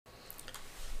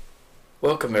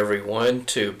Welcome everyone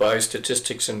to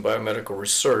Biostatistics and Biomedical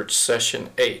Research Session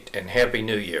 8 and Happy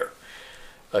New Year.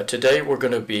 Today we're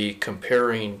going to be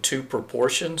comparing two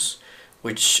proportions,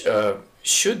 which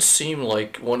should seem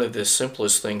like one of the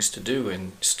simplest things to do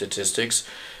in statistics,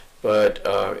 but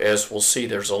as we'll see,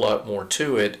 there's a lot more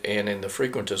to it, and in the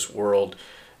frequentist world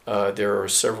there are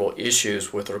several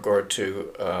issues with regard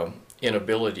to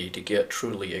inability to get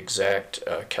truly exact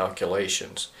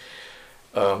calculations.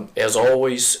 As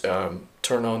always,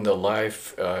 turn on the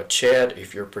live chat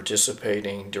if you're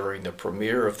participating during the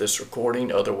premiere of this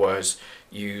recording. Otherwise,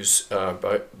 use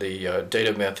the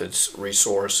Data Methods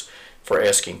resource for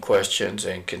asking questions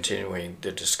and continuing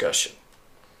the discussion.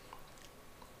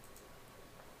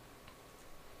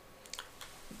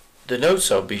 The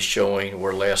notes I'll be showing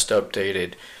were last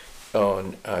updated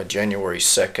on January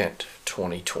 2nd,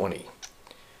 2020.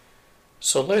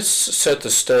 So let's set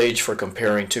the stage for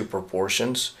comparing two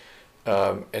proportions.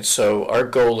 And so our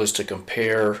goal is to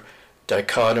compare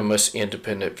dichotomous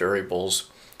independent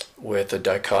variables with a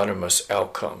dichotomous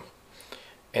outcome.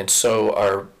 And so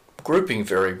our grouping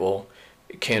variable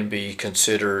can be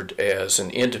considered as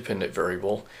an independent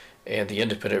variable, and the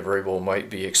independent variable might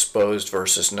be exposed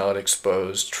versus not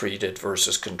exposed, treated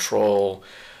versus control,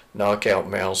 knockout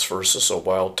mouse versus a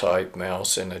wild type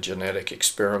mouse in a genetic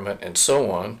experiment, and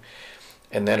so on.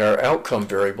 And then our outcome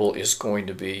variable is going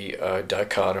to be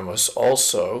dichotomous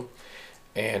also,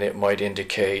 and it might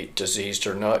indicate diseased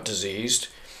or not diseased,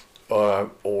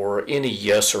 or any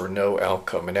yes or no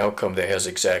outcome, an outcome that has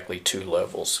exactly two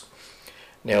levels.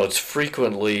 Now, it's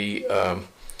frequently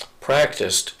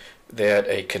practiced that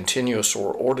a continuous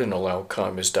or ordinal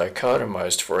outcome is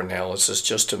dichotomized for analysis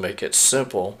just to make it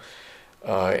simple,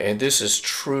 and this is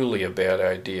truly a bad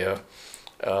idea.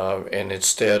 And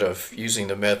instead of using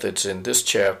the methods in this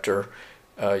chapter,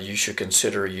 you should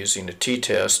consider using a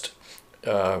t-test,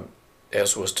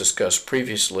 as was discussed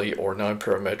previously, or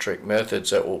non-parametric methods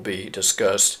that will be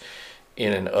discussed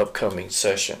in an upcoming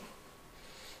session.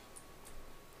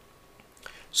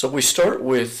 So we start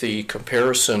with the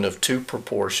comparison of two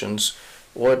proportions.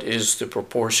 What is the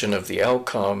proportion of the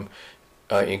outcome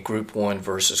in group 1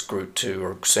 versus group 2,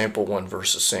 or sample 1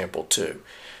 versus sample 2?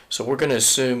 So we're going to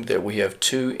assume that we have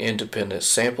two independent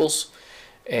samples,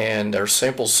 and our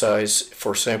sample size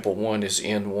for sample 1 is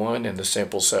N1, and the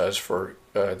sample size for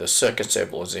the second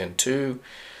sample is N2.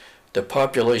 The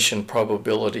population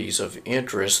probabilities of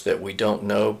interest that we don't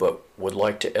know but would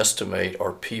like to estimate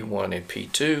are P1 and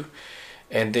P2,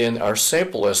 and then our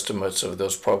sample estimates of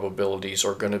those probabilities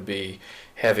are going to be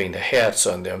having the hats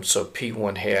on them, so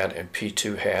P1 hat and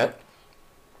P2 hat.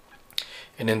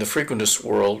 And in the frequentist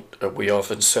world, we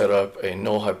often set up a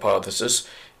null hypothesis,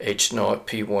 H0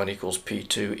 P1 equals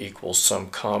P2 equals some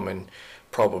common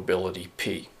probability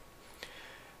P.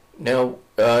 Now,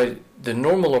 the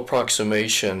normal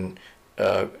approximation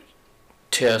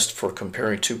test for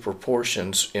comparing two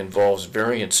proportions involves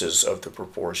variances of the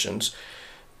proportions.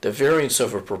 The variance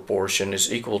of a proportion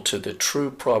is equal to the true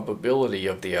probability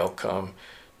of the outcome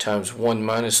times 1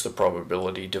 minus the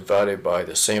probability divided by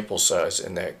the sample size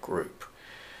in that group.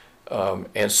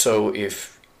 And so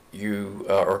if you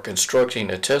are constructing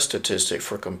a test statistic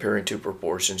for comparing two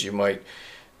proportions, you might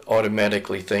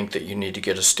automatically think that you need to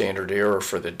get a standard error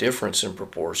for the difference in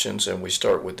proportions, and we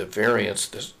start with the variance,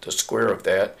 the square of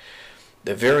that.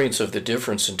 The variance of the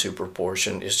difference in two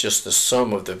proportions is just the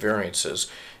sum of the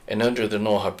variances, and under the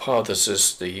null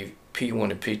hypothesis, the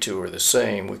P1 and P2 are the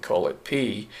same. We call it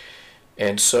P.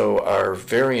 And so our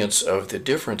variance of the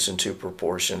difference in two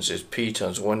proportions is P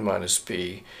times 1 minus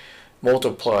P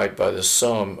multiplied by the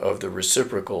sum of the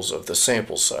reciprocals of the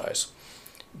sample size.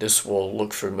 This will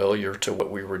look familiar to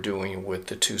what we were doing with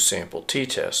the two-sample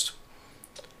t-test.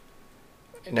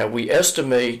 Now we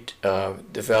estimate the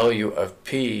value of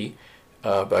P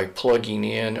by plugging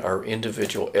in our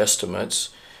individual estimates,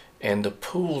 and the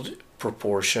pooled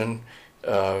proportion,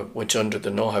 which under the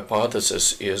null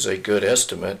hypothesis is a good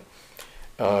estimate,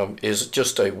 is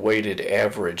just a weighted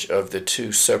average of the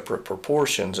two separate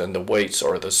proportions, and the weights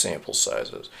are the sample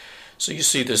sizes. So you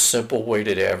see this simple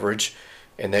weighted average,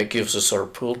 and that gives us our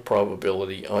pooled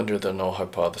probability under the null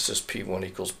hypothesis P1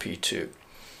 equals P2.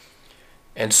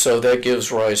 And so that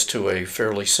gives rise to a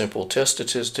fairly simple test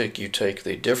statistic. You take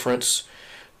the difference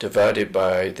divided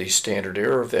by the standard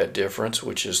error of that difference,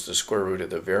 which is the square root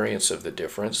of the variance of the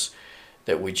difference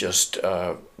that we just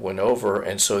went over,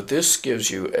 and so this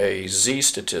gives you a z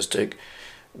statistic,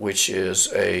 which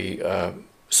is a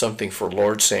something for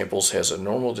large samples, has a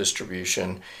normal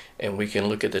distribution, and we can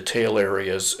look at the tail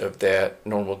areas of that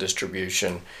normal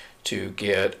distribution to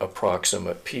get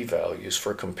approximate p-values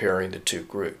for comparing the two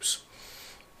groups.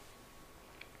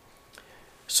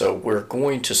 So we're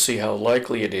going to see how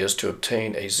likely it is to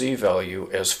obtain a z-value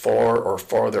as far or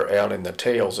farther out in the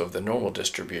tails of the normal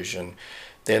distribution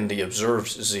than the observed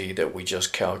z that we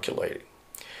just calculated.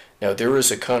 Now there is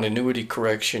a continuity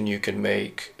correction you can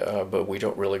make, but we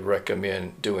don't really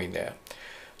recommend doing that.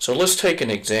 So let's take an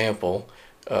example.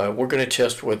 We're going to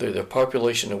test whether the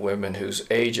population of women whose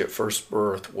age at first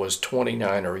birth was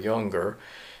 29 or younger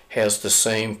has the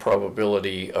same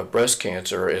probability of breast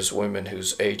cancer as women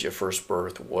whose age at first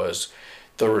birth was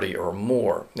 30 or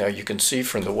more. Now you can see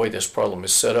from the way this problem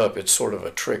is set up, it's sort of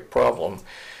a trick problem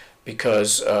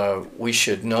because we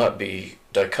should not be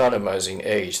dichotomizing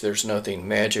age. There's nothing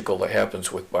magical that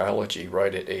happens with biology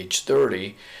right at age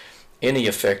 30. Any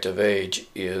effect of age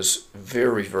is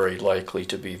very, very likely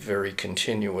to be very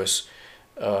continuous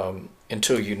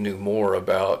until you knew more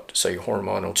about, say,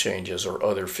 hormonal changes or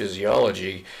other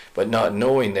physiology, but not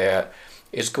knowing that,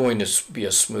 it's going to be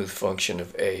a smooth function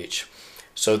of age.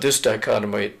 So this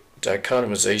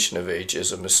dichotomization of age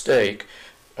is a mistake,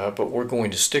 but we're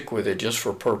going to stick with it just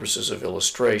for purposes of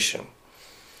illustration.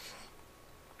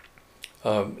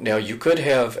 Now you could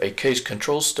have a case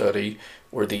control study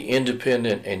where the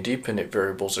independent and dependent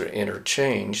variables are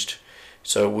interchanged.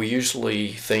 So we usually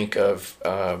think of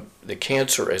the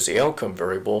cancer as the outcome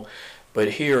variable,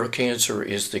 but here cancer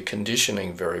is the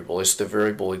conditioning variable. It's the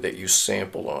variable that you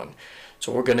sample on.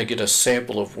 So we're going to get a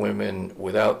sample of women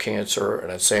without cancer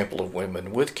and a sample of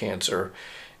women with cancer,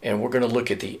 and we're going to look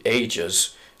at the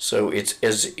ages. So it's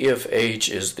as if age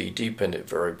is the dependent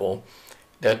variable.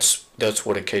 That's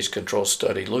what a case control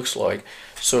study looks like.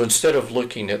 So instead of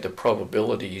looking at the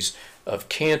probabilities of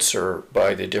cancer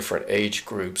by the different age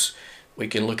groups, we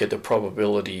can look at the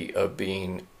probability of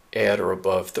being at or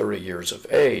above 30 years of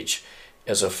age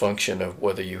as a function of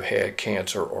whether you had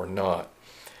cancer or not.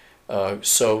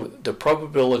 So the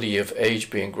probability of age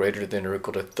being greater than or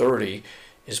equal to 30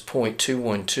 is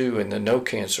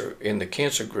 0.212 in the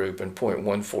cancer group and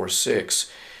 0.146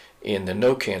 in the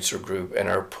no cancer group, and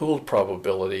our pooled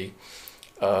probability,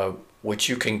 which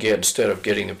you can get instead of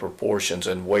getting the proportions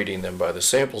and weighting them by the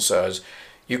sample size,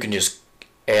 you can just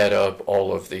add up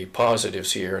all of the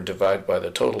positives here and divide by the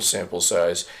total sample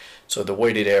size. So the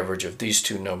weighted average of these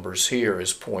two numbers here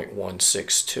is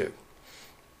 0.162.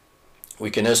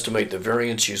 We can estimate the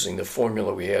variance using the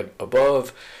formula we had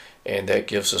above, and that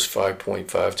gives us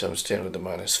 5.5 times 10 to the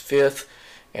minus fifth,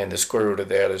 and the square root of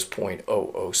that is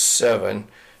 0.007.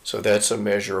 So that's a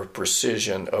measure of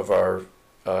precision of our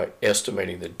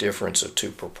estimating the difference of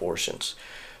two proportions.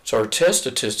 So our test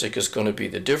statistic is going to be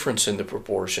the difference in the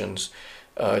proportions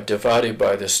divided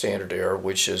by the standard error,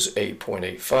 which is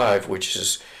 8.85, which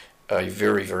is a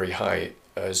very, very high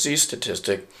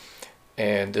z-statistic.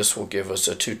 And this will give us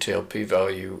a two-tailed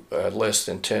p-value less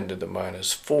than 10 to the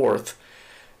minus fourth.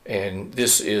 And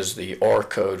this is the R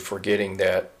code for getting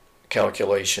that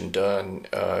calculation done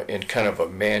in kind of a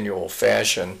manual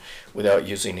fashion without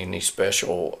using any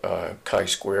special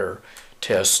chi-square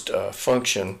test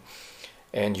function.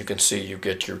 And you can see you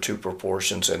get your two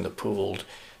proportions and the pooled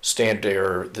standard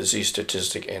error, the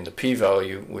z-statistic, and the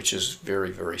p-value, which is very,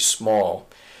 very small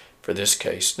for this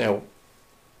case. Now,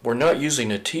 we're not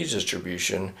using a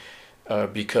t-distribution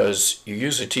because you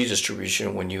use a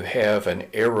t-distribution when you have an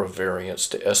error variance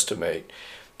to estimate.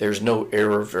 There's no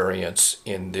error variance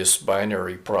in this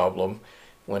binary problem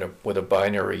with a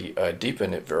binary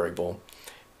dependent variable,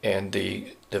 and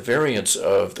the variance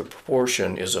of the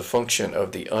proportion is a function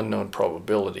of the unknown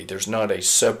probability. There's not a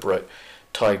separate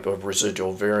type of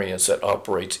residual variance that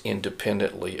operates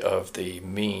independently of the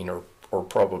mean or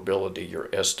probability you're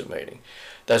estimating.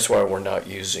 That's why we're not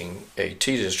using a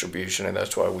t-distribution, and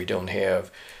that's why we don't have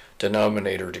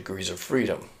denominator degrees of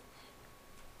freedom.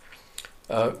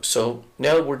 So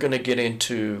now we're going to get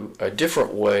into a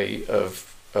different way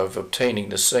of obtaining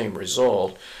the same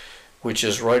result, which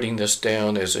is writing this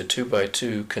down as a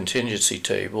 2x2 contingency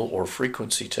table or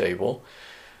frequency table.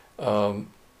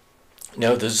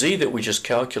 Now the z that we just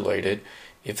calculated,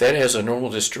 if that has a normal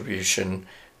distribution,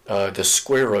 the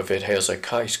square of it has a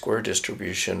chi-square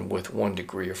distribution with 1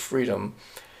 degree of freedom,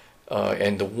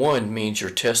 and the 1 means you're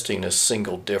testing a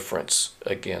single difference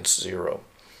against 0.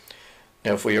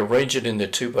 Now if we arrange it in the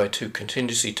 2x2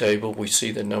 contingency table, we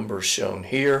see the numbers shown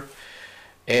here,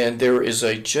 and there is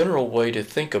a general way to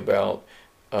think about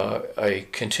a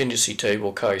contingency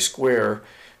table chi-square,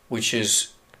 which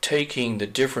is taking the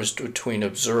difference between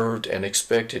observed and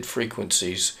expected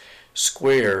frequencies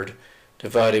squared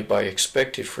divided by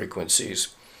expected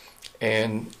frequencies.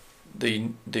 And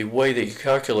the way that you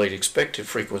calculate expected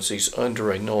frequencies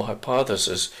under a null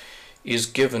hypothesis is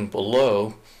given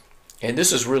below. And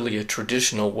this is really a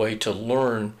traditional way to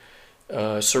learn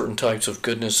certain types of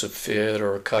goodness of fit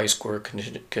or chi-square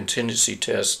contingency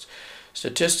test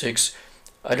statistics,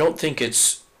 I don't think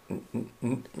it's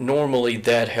normally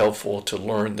that helpful to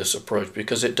learn this approach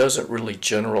because it doesn't really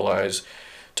generalize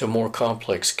to more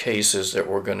complex cases that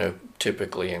we're going to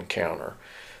typically encounter.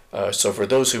 So for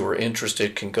those who are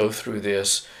interested can go through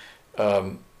this,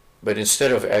 but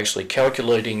instead of actually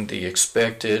calculating the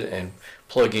expected and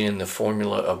plugging in the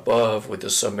formula above with the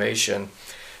summation,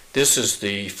 this is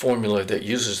the formula that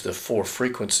uses the 4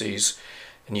 frequencies,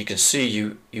 and you can see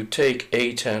you take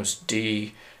A times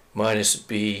D minus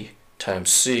B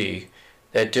times C.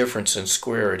 That difference in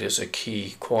squared is a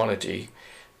key quantity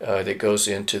that goes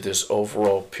into this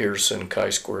overall Pearson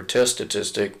chi-square test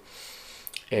statistic,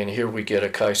 and here we get a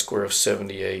chi-square of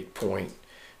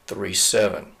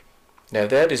 78.37. Now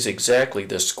that is exactly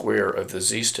the square of the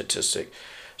z statistic.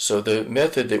 So the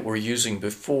method that we're using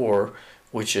before,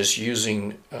 which is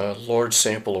using a large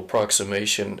sample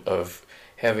approximation of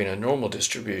having a normal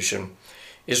distribution,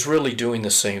 is really doing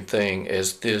the same thing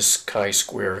as this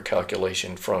chi-square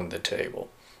calculation from the table.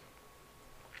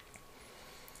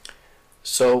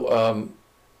 So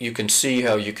you can see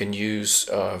how you can use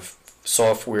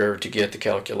software to get the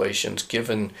calculations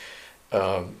given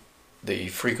the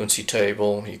frequency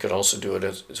table. You could also do it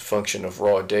as a function of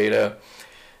raw data.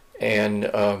 And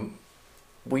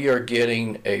we are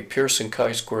getting a Pearson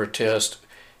chi-square test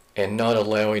and not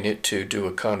allowing it to do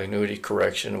a continuity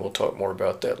correction. We'll talk more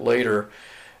about that later.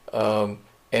 And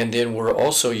then we're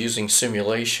also using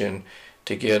simulation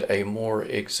to get a more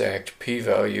exact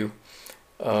p-value.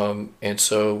 And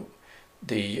so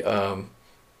the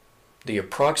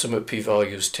approximate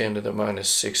p-value is 10 to the minus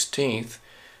 16th.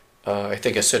 I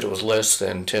think I said it was less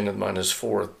than 10 to the minus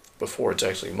 4th before. It's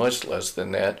actually much less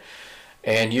than that.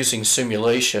 And using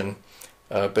simulation,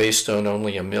 based on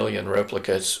only 1 million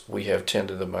replicates, we have 10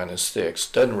 to the minus 6.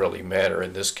 Doesn't really matter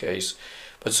in this case,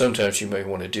 but sometimes you may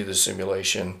want to do the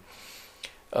simulation.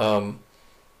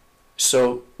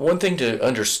 So one thing to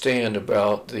understand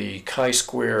about the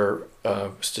chi-square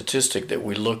statistic that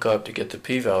we look up to get the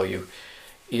p-value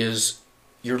is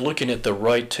you're looking at the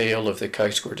right tail of the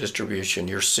chi-square distribution.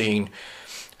 You're seeing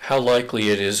how likely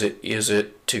it is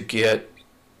to get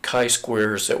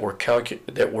chi-squares that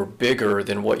were bigger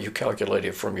than what you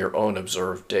calculated from your own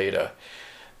observed data.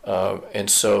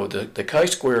 And so the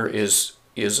chi-square is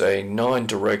a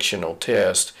non-directional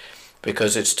test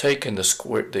because it's taken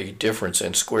the difference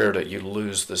and squared it, you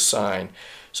lose the sign.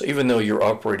 So even though you're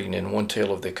operating in one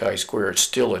tail of the chi-square, it's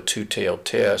still a two-tailed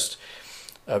test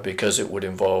because it would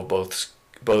involve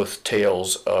both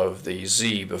tails of the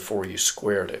z before you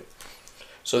squared it.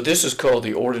 So this is called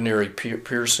the ordinary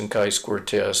Pearson chi-square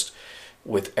test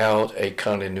without a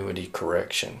continuity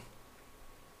correction.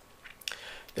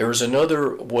 There is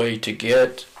another way to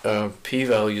get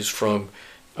p-values from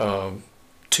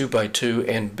 2x2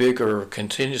 and bigger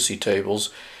contingency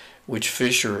tables, which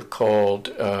Fisher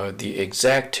called the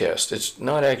exact test. It's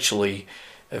not actually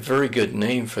a very good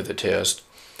name for the test,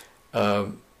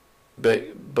 but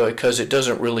because it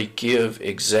doesn't really give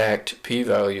exact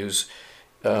p-values.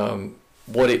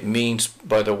 What it means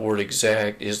by the word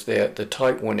exact is that the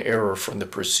type 1 error from the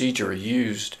procedure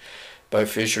used by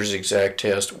Fisher's exact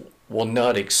test will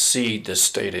not exceed the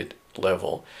stated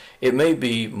level. It may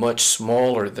be much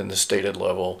smaller than the stated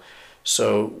level,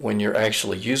 so when you're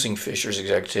actually using Fisher's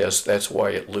exact test, that's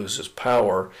why it loses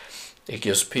power. It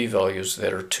gives p-values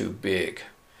that are too big.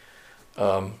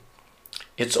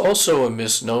 It's also a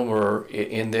misnomer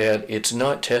in that it's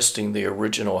not testing the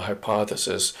original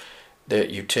hypothesis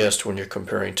that you test when you're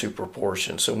comparing two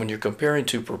proportions. So when you're comparing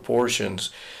two proportions,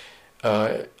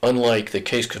 unlike the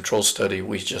case control study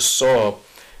we just saw,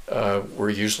 we're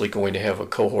usually going to have a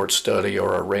cohort study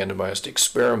or a randomized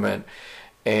experiment,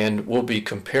 and we'll be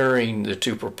comparing the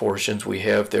two proportions. We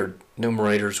have their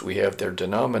numerators, we have their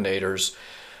denominators,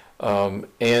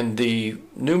 and the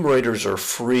numerators are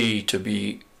free to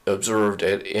be observed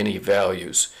at any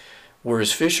values,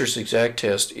 whereas Fisher's exact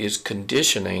test is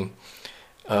conditioning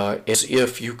as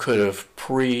if you could have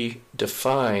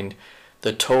predefined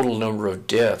the total number of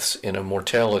deaths in a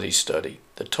mortality study,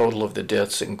 the total of the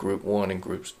deaths in group 1 and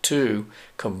group 2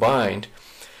 combined,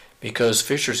 because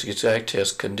Fisher's exact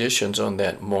test conditions on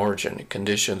that margin, it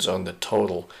conditions on the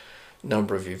total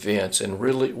number of events. And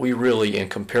we really, in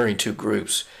comparing two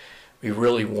groups, we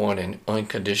really want an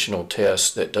unconditional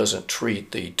test that doesn't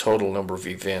treat the total number of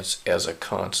events as a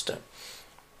constant.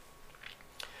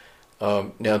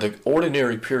 Now the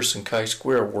ordinary Pearson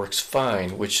chi-square works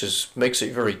fine, which makes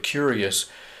it very curious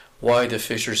why the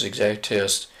Fisher's exact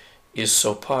test is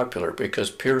so popular, because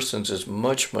Pearson's is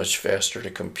much faster to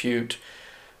compute,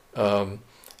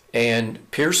 And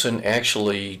Pearson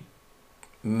actually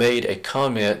made a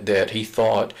comment that he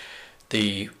thought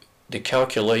the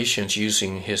calculations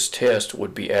using his test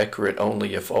would be accurate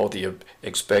only if all the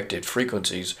expected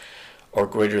frequencies are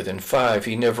greater than 5.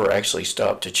 He never actually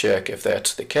stopped to check if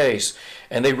that's the case,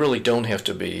 and they really don't have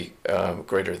to be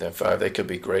greater than 5. They could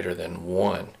be greater than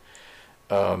 1.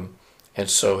 And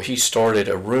so he started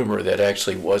a rumor that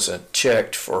actually wasn't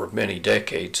checked for many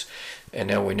decades, and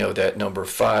now we know that number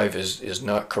 5 is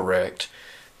not correct,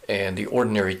 and the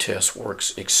ordinary test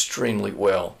works extremely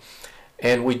well.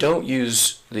 And we don't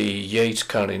use the Yates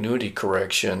continuity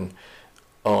correction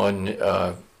on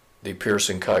the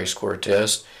Pearson chi-square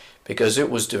test because it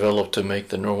was developed to make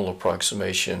the normal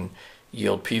approximation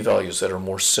yield p-values that are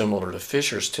more similar to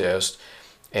Fisher's test,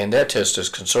 and that test is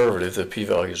conservative. The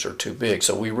p-values are too big,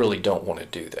 so we really don't want to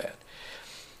do that.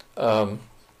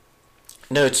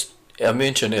 I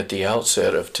mentioned at the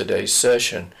outset of today's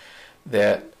session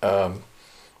that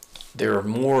there are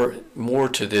more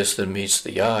to this than meets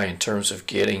the eye in terms of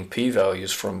getting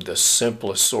p-values from the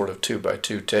simplest sort of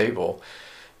 2x2 table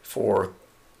for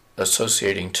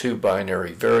associating two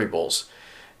binary variables.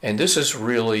 And this has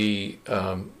really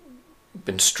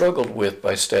been struggled with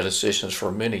by statisticians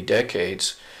for many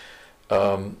decades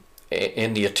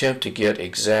in the attempt to get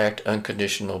exact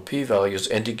unconditional p-values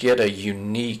and to get a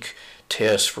unique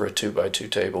test for a 2x2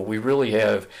 table. We really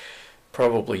have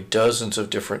probably dozens of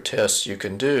different tests you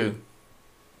can do.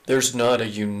 There's not a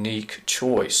unique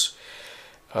choice.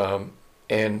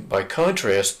 And by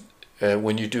contrast,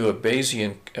 when you do a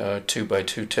Bayesian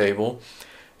 2x2 table,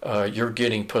 you're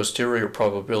getting posterior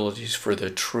probabilities for the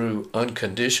true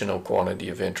unconditional quantity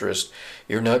of interest.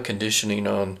 You're not conditioning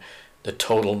on the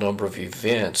total number of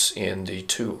events in the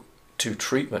two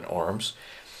treatment arms.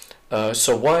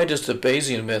 So why does the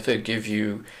Bayesian method give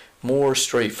you more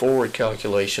straightforward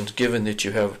calculations given that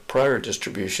you have prior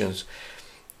distributions?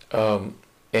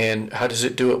 And how does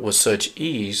it do it with such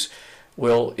ease?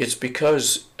 Well, it's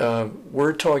because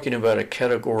we're talking about a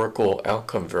categorical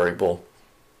outcome variable.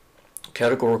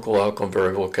 Categorical outcome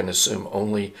variable can assume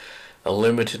only a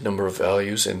limited number of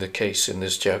values. In the case in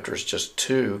this chapter is just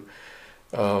 2.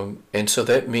 And so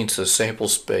that means the sample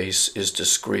space is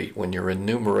discrete. When you're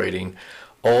enumerating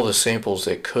all the samples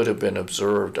that could have been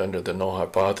observed under the null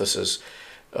hypothesis,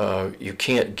 you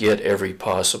can't get every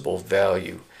possible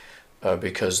value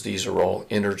because these are all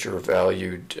integer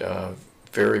valued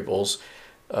variables.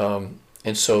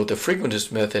 And so the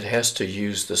frequentist method has to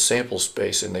use the sample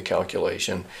space in the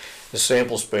calculation. The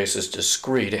sample space is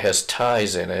discrete. It has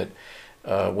ties in it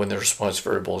when the response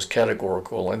variable is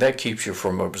categorical, and that keeps you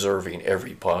from observing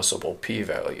every possible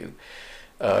p-value.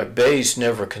 Bayes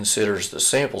never considers the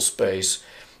sample space.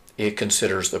 It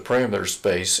considers the parameter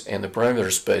space, and the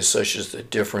parameter space, such as the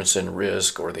difference in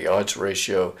risk or the odds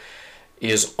ratio,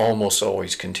 is almost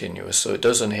always continuous. So it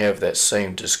doesn't have that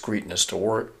same discreteness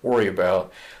to worry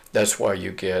about. That's why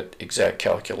you get exact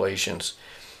calculations.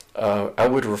 I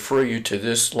would refer you to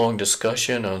this long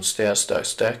discussion on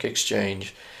stats.stack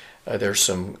exchange. There's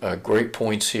some great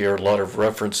points here, a lot of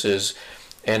references,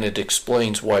 and it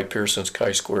explains why Pearson's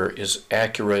chi-square is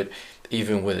accurate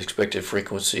even with expected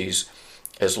frequencies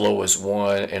as low as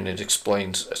 1, and it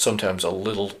explains sometimes a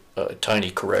little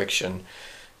tiny correction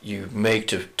you make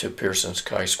to Pearson's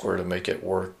chi-square to make it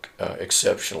work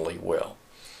exceptionally well.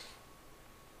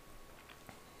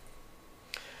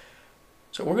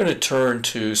 So we're going to turn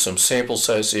to some sample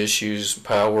size issues,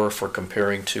 power for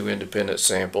comparing two independent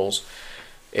samples.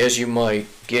 As you might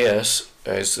guess,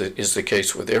 as is the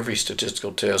case with every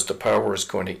statistical test, the power is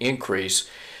going to increase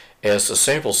as the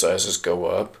sample sizes go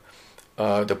up.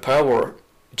 The power,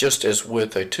 just as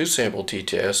with a two-sample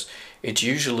t-test, it's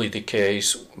usually the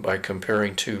case by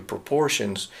comparing two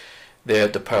proportions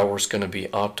that the power is going to be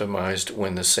optimized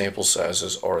when the sample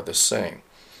sizes are the same.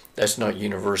 That's not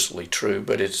universally true,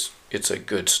 but it's a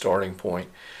good starting point.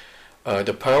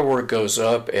 The power goes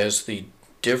up as the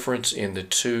difference in the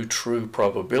two true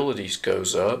probabilities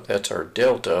goes up. That's our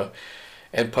delta.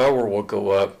 And power will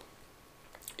go up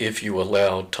if you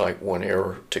allow type 1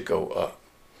 error to go up.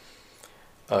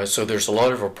 So there's a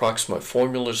lot of approximate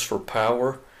formulas for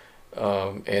power,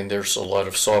 and there's a lot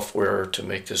of software to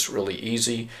make this really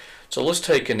easy. So let's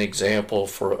take an example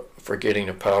for getting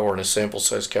a power in a sample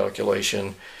size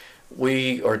calculation.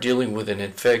 We are dealing with an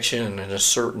infection in a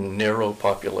certain narrow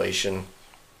population,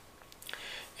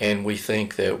 and we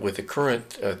think that with the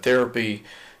current therapy,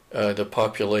 the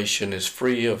population is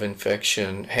free of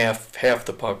infection. Half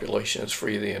the population is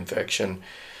free of the infection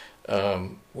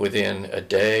within a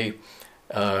day.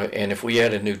 And if we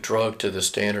add a new drug to the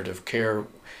standard of care,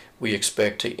 we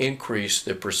expect to increase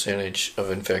the percentage of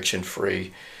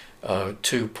infection-free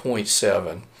to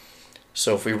 0.7.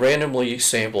 So if we randomly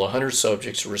sample 100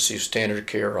 subjects to receive standard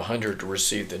care, 100 to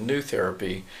receive the new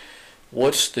therapy,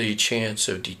 what's the chance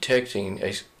of detecting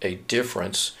a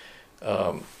difference?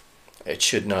 It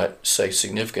should not say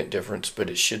significant difference, but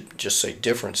it should just say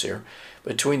difference here,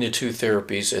 between the two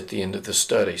therapies at the end of the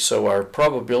study. So our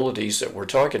probabilities that we're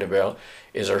talking about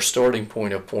is our starting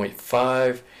point of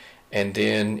 0.5, and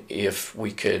then if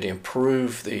we could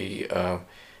improve the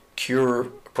cure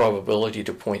probability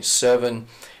to 0.7,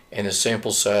 and the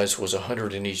sample size was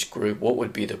 100 in each group, what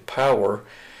would be the power?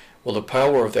 Well, the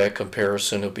power of that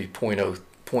comparison will be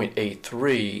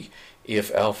 0.83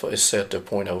 if alpha is set to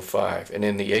 0.05. And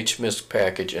in the HMISC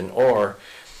package in R,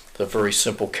 the very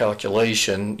simple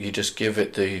calculation, you just give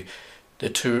it the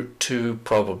two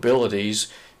probabilities.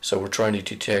 So we're trying to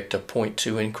detect a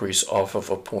 0.2 increase off of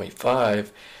a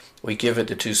 0.5. We give it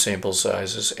the two sample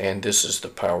sizes, and this is the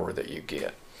power that you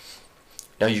get.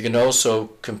 Now you can also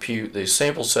compute the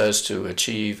sample size to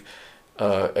achieve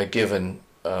a given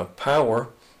power,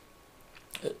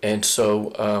 and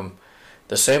so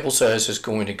the sample size is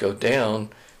going to go down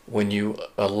when you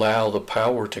allow the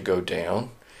power to go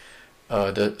down.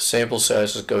 The sample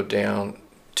sizes go down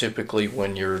typically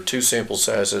when your two sample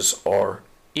sizes are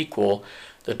equal.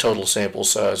 The total sample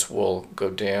size will go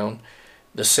down.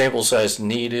 The sample size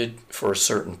needed for a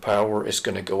certain power is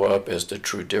going to go up as the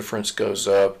true difference goes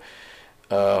up,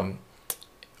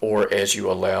 or as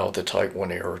you allow the type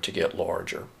 1 error to get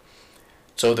larger.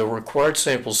 So the required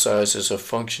sample size is a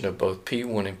function of both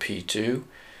P1 and P2.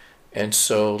 And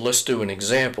so let's do an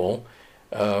example.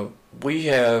 We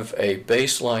have a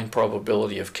baseline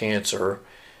probability of cancer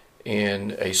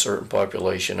in a certain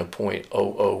population of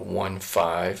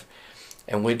 0.0015,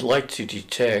 and we'd like to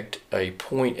detect a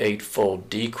 0.8-fold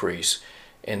decrease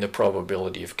in the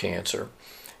probability of cancer.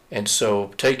 And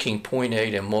so taking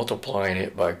 0.8 and multiplying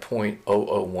it by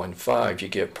 0.0015, you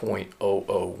get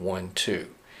 0.0012.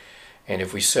 And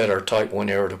if we set our type 1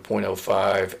 error to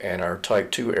 0.05 and our type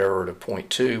 2 error to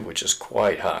 0.2, which is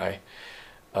quite high,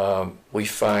 we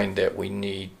find that we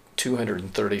need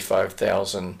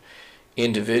 235,000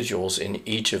 individuals in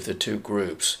each of the two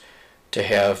groups to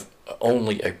have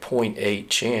only a 0.8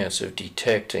 chance of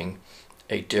detecting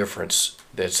a difference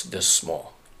that's this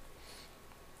small.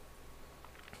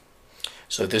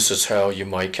 So this is how you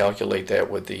might calculate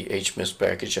that with the HMISC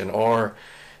package in R.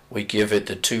 We give it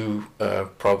the two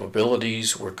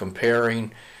probabilities. We're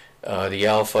comparing the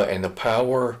alpha and the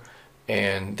power,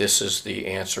 and this is the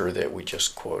answer that we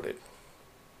just quoted.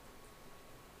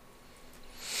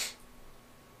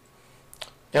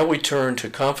 Now we turn to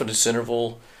confidence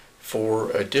interval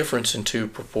for a difference in two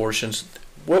proportions.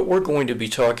 What we're going to be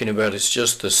talking about is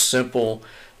just the simple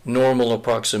normal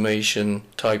approximation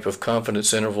type of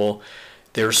confidence interval.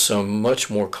 There's some much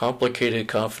more complicated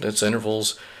confidence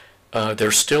intervals.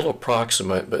 They're still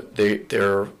approximate, but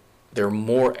they're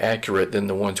more accurate than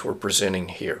the ones we're presenting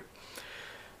here.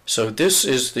 So this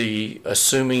is the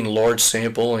assuming large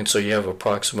sample, and so you have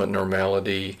approximate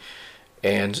normality,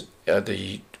 and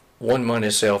the 1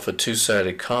 minus alpha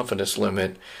two-sided confidence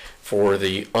limit for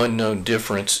the unknown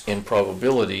difference in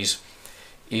probabilities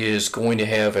is going to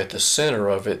have at the center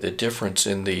of it the difference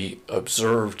in the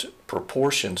observed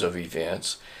proportions of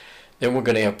events. Then we're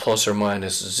going to have plus or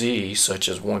minus z, such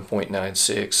as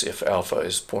 1.96 if alpha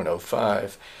is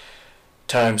 0.05,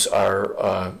 times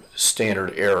our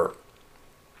standard error.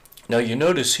 Now you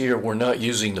notice here we're not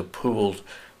using the pooled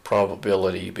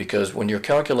probability, because when you're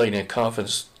calculating a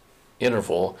confidence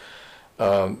interval,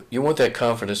 you want that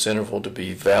confidence interval to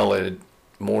be valid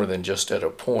more than just at a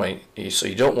point. So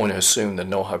you don't want to assume the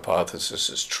null hypothesis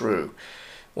is true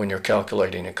when you're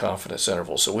calculating a confidence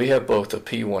interval. So we have both the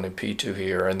P1 and P2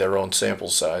 here and their own sample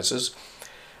sizes.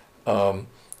 And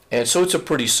so it's a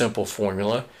pretty simple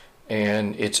formula,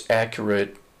 and it's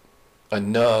accurate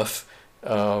enough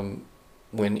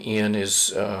when n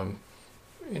is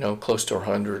close to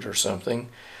 100 or something.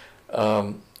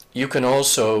 You can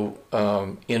also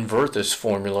invert this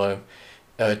formula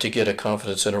to get a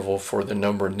confidence interval for the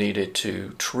number needed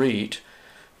to treat,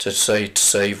 to say to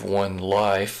save one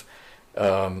life,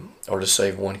 or to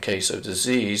save one case of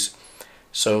disease.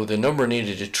 So the number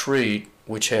needed to treat,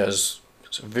 which has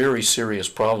very serious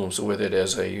problems with it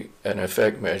as an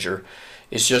effect measure,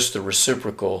 is just the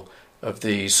reciprocal of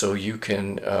these. So you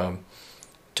can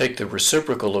take the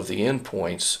reciprocal of the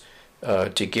endpoints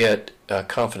to get a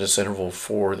confidence interval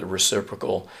for the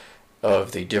reciprocal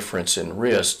of the difference in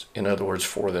risk, in other words,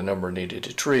 for the number needed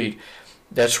to treat.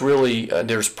 That's really,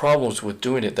 there's problems with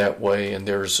doing it that way, and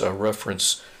there's a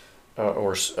reference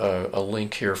or a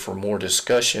link here for more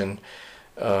discussion.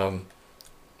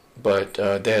 but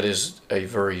that is a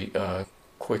very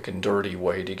quick and dirty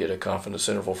way to get a confidence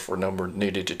interval for number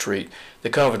needed to treat. The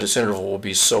confidence interval will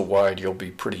be so wide you'll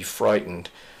be pretty frightened,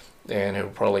 and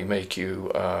it'll probably make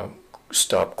you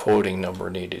stop quoting number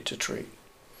needed to treat.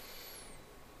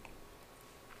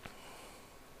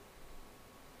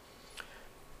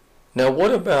 Now,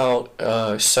 what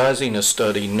about sizing a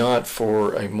study not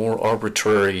for a more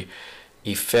arbitrary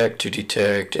effect to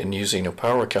detect and using a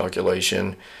power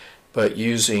calculation, but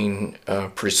using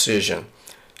precision?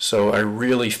 So I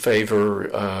really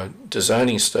favor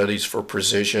designing studies for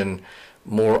precision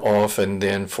more often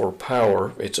than for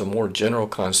power. It's a more general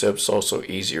concept. It's also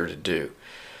easier to do.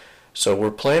 So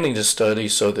we're planning the study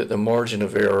so that the margin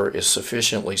of error is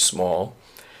sufficiently small.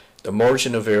 The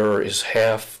margin of error is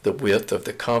half the width of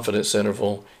the confidence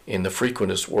interval in the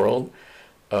frequentist world.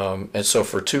 And so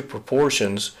for two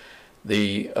proportions,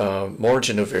 the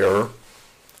margin of error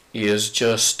is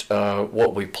just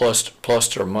what we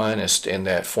plus or minus in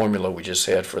that formula we just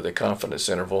had for the confidence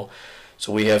interval.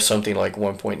 So we have something like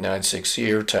 1.96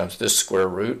 here times this square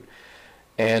root.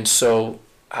 And so,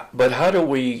 but how do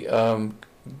we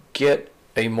get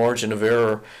a margin of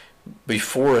error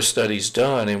before a study's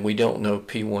done and we don't know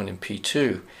P1 and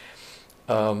P2?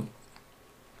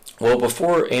 Well,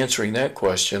 before answering that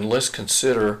question, let's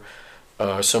consider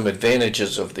some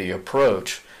advantages of the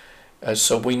approach.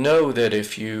 So we know that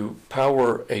if you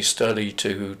power a study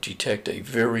to detect a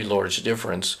very large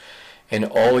difference and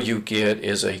all you get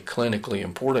is a clinically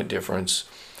important difference,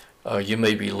 you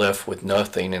may be left with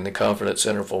nothing, and the confidence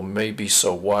interval may be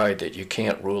so wide that you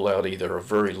can't rule out either a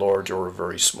very large or a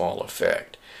very small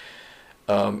effect.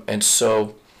 And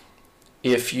so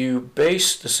if you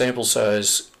base the sample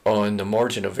size on the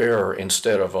margin of error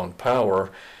instead of on power,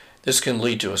 this can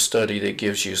lead to a study that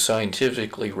gives you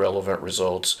scientifically relevant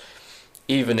results,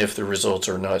 even if the results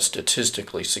are not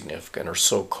statistically significant or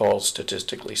so-called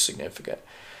statistically significant.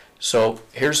 So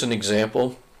here's an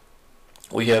example.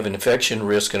 We have infection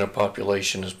risk in a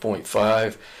population is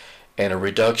 0.5, and a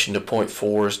reduction to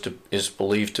 0.4 is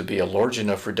believed to be a large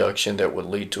enough reduction that would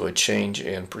lead to a change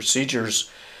in procedures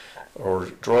or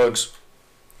drugs.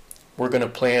 We're going to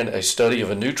plan a study of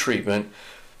a new treatment,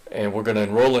 and we're going to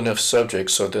enroll enough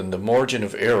subjects so then the margin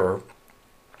of error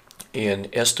in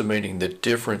estimating the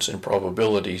difference in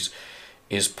probabilities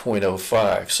is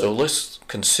 0.05. So let's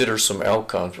consider some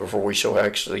outcomes before we show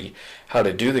actually how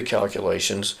to do the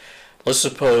calculations. Let's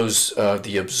suppose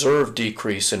the observed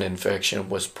decrease in infection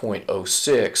was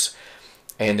 0.06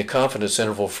 and the confidence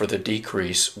interval for the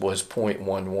decrease was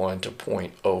 0.11 to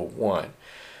 0.01.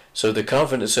 So the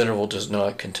confidence interval does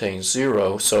not contain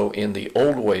zero. So in the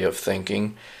old way of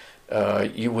thinking,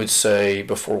 you would say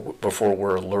before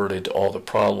we're alerted to all the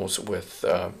problems with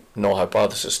null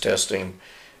hypothesis testing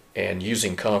and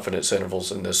using confidence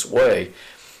intervals in this way,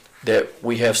 that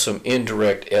we have some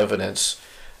indirect evidence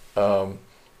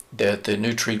that the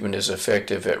new treatment is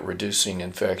effective at reducing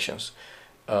infections.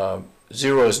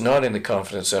 Zero is not in the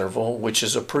confidence interval, which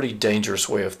is a pretty dangerous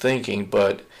way of thinking,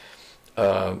 but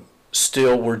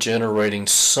still we're generating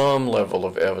some level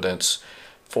of evidence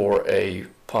for a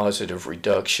positive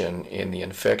reduction in the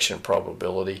infection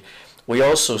probability. We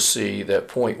also see that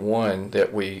 0.1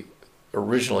 that we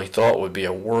originally thought would be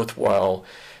a worthwhile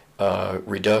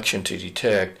reduction to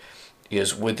detect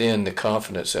is within the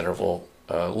confidence interval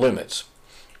limits.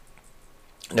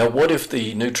 Now, what if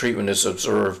the new treatment is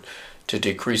observed to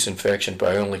decrease infection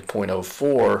by only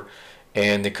 0.04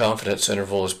 and the confidence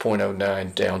interval is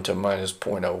 0.09 down to minus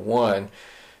 0.01?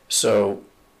 So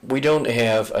we don't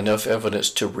have enough evidence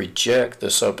to reject the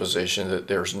supposition that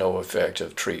there's no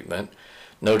effective treatment.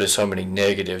 Notice how many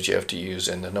negatives you have to use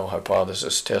in the null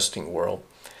hypothesis testing world.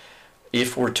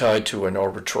 If we're tied to an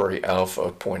arbitrary alpha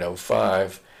of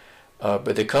 0.05,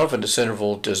 but the confidence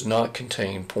interval does not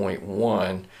contain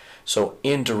 0.1, so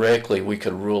indirectly we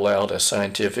could rule out a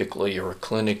scientifically or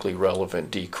clinically relevant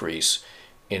decrease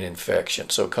in infection.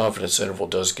 So confidence interval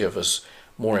does give us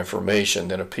more information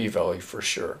than a p-value for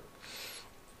sure.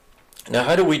 Now,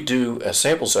 how do we do a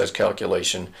sample size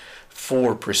calculation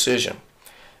for precision?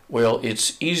 Well,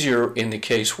 it's easier in the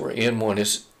case where n1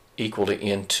 is equal to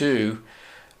n2,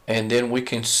 and then we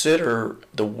consider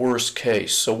the worst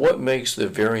case. So what makes the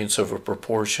variance of a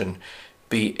proportion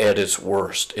be at its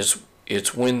worst?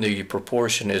 It's when the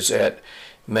proportion is at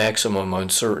maximum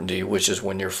uncertainty, which is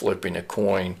when you're flipping a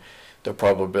coin. The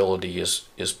probability is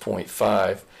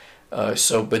 0.5.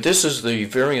 But this is the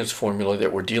variance formula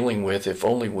that we're dealing with if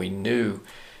only we knew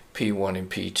P1 and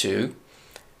P2.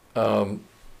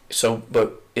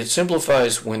 But it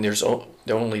simplifies when there's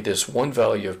only this one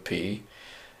value of P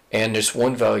and this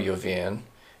one value of N,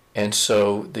 And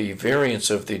so the variance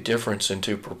of the difference in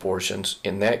two proportions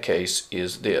in that case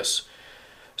is this.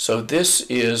 So this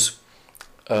is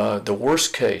the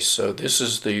worst case. So this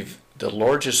is the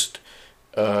largest,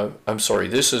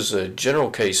 this is a general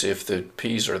case if the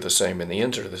p's are the same and the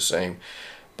n's are the same.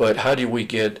 But how do we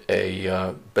get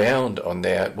a bound on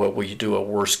that? Well, we do a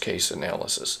worst case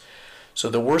analysis. So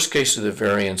the worst case of the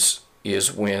variance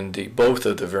is when both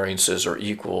of the variances are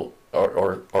equal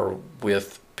or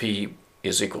with p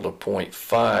is equal to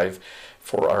 0.5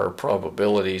 for our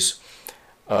probabilities.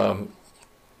 And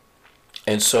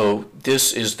so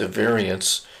this is the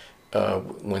variance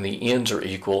when the n's are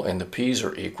equal and the p's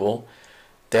are equal.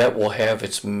 That will have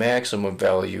its maximum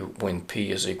value when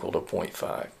p is equal to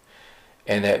 0.5.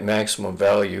 And that maximum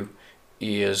value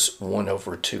is 1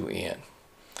 over 2n.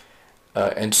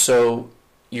 And so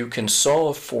you can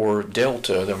solve for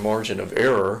delta, the margin of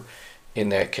error, in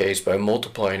that case by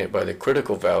multiplying it by the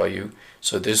critical value.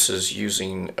 So this is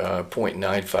using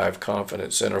 0.95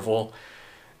 confidence interval.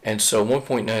 And so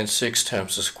 1.96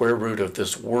 times the square root of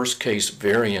this worst case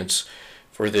variance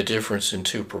for the difference in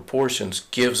two proportions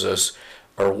gives us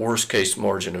our worst case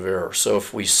margin of error. So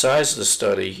if we size the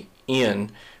study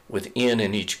with n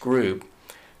in each group,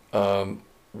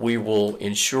 we will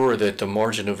ensure that the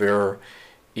margin of error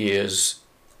is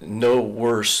no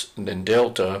worse than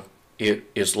delta. It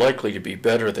is likely to be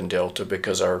better than delta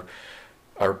because our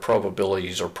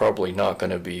probabilities are probably not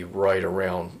going to be right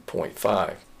around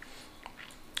 0.5.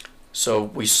 So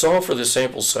we solve for the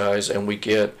sample size and we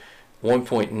get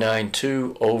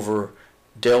 1.92 over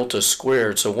delta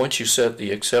squared. So once you set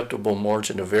the acceptable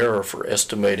margin of error for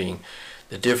estimating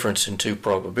the difference in two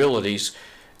probabilities,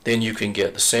 then you can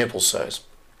get the sample size.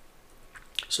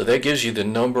 So that gives you the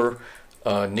number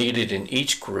needed in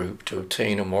each group to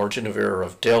obtain a margin of error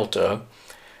of delta.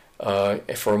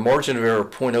 For a margin of error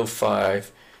of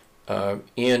 0.05,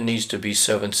 n needs to be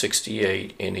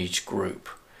 768 in each group.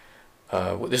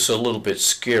 This is a little bit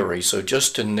scary, so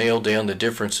just to nail down the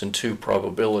difference in two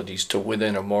probabilities to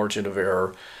within a margin of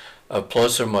error of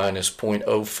plus or minus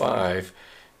 0.05,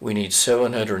 we need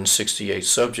 768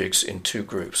 subjects in two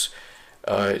groups.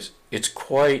 It's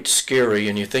quite scary,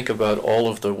 and you think about all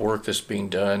of the work that's being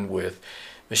done with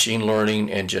machine learning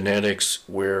and genetics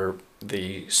where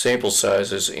the sample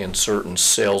sizes in certain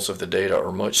cells of the data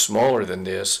are much smaller than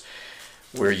this,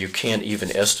 where you can't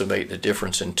even estimate the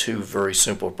difference in two very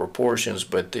simple proportions,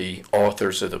 but the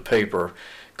authors of the paper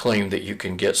claim that you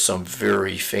can get some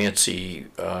very fancy,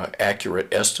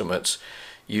 accurate estimates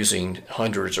using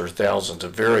hundreds or thousands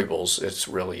of variables. It's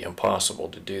really impossible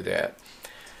to do that.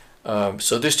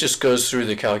 So this just goes through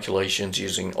the calculations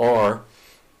using R.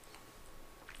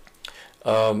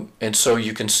 And so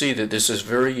you can see that this is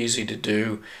very easy to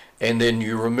do. And then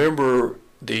you remember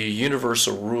the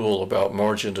universal rule about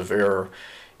margins of error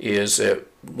is that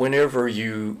whenever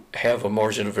you have a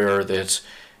margin of error that's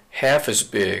half as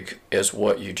big as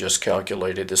what you just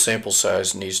calculated, the sample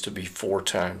size needs to be 4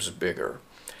 times bigger.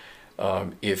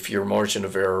 If your margin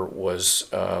of error was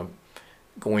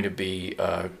going to be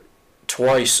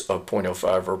twice of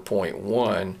 0.05 or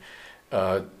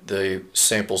 0.1, the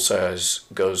sample size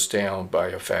goes down by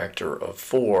a factor of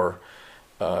 4,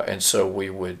 and so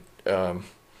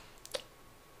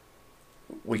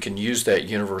we can use that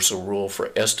universal rule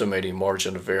for estimating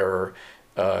margin of error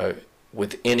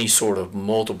with any sort of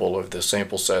multiple of the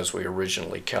sample size we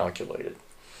originally calculated.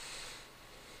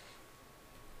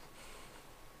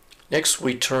 Next,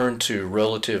 we turn to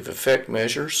relative effect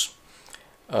measures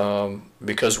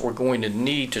because we're going to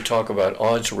need to talk about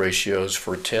odds ratios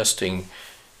for testing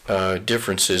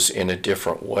differences in a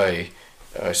different way,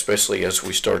 especially as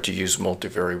we start to use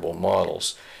multivariable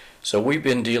models. So we've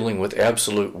been dealing with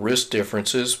absolute risk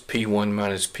differences, P1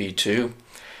 minus P2,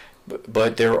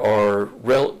 but there are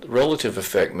relative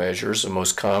effect measures. The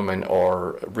most common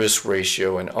are risk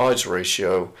ratio and odds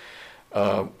ratio.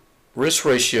 Risk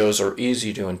ratios are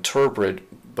easy to interpret,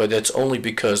 but that's only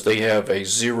because they have a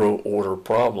zero-order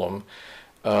problem,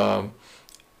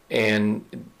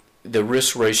 and the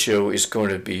risk ratio is going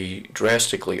to be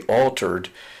drastically altered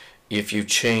if you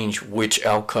change which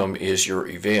outcome is your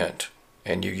event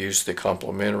and you use the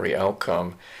complementary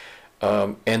outcome.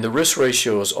 And the risk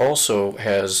ratio also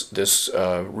has this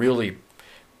really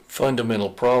fundamental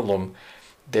problem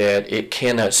that it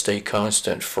cannot stay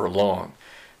constant for long.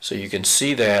 So you can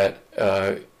see that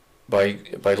by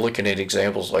looking at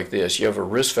examples like this. You have a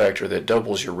risk factor that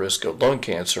doubles your risk of lung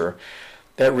cancer.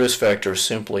 That risk factor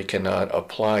simply cannot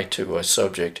apply to a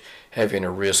subject having a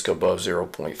risk above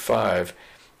 0.5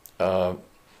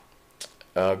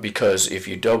 because if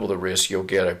you double the risk, you'll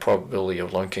get a probability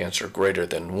of lung cancer greater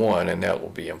than 1, and that will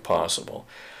be impossible.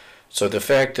 So the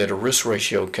fact that a risk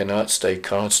ratio cannot stay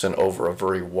constant over a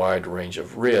very wide range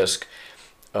of risk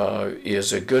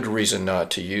is a good reason not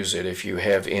to use it if you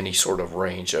have any sort of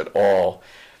range at all.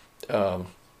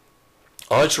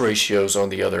 Odds ratios, on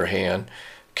the other hand,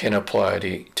 can apply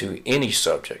to any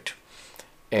subject.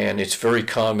 And it's very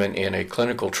common in a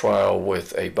clinical trial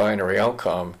with a binary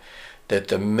outcome that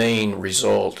the main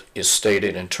result is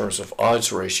stated in terms of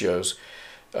odds ratios.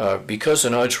 Because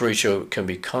an odds ratio can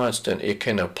be constant, it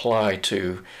can apply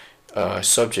to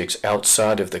subjects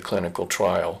outside of the clinical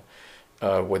trial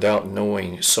without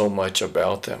knowing so much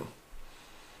about them.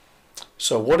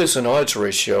 So what is an odds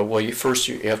ratio? Well, first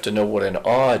you have to know what an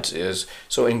odds is.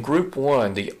 So in group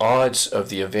 1, the odds of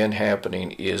the event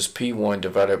happening is P1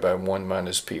 divided by 1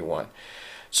 minus P1.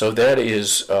 So that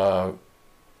is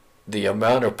the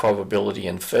amount of probability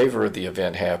in favor of the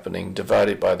event happening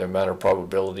divided by the amount of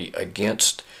probability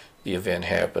against the event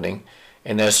happening,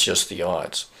 and that's just the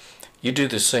odds. You do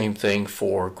the same thing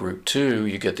for group 2.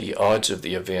 You get the odds of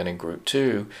the event in group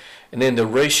 2, and then the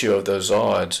ratio of those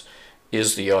odds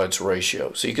is the odds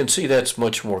ratio. So you can see that's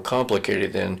much more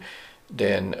complicated than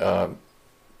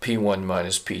P1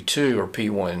 minus P2 or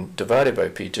P1 divided by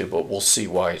P2, but we'll see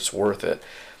why it's worth it.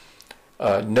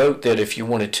 Note that if you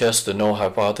want to test the null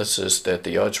hypothesis that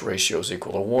the odds ratio is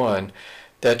equal to 1,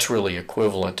 that's really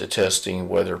equivalent to testing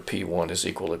whether P1 is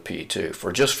equal to P2.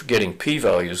 For getting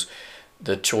p-values,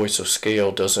 the choice of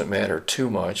scale doesn't matter too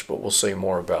much, but we'll say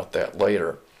more about that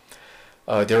later.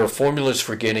 There are formulas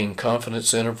for getting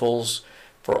confidence intervals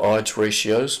for odds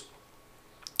ratios.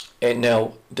 And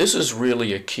now, this is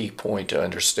really a key point to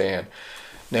understand.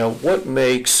 Now, what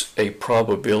makes a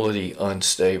probability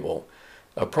unstable?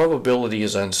 A probability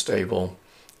is unstable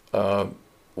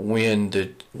when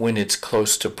it's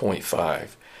close to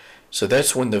 0.5. So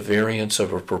that's when the variance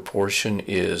of a proportion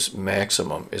is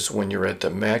maximum, is when you're at the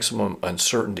maximum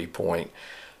uncertainty point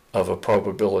of a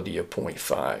probability of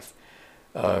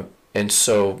 0.5. And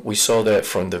so we saw that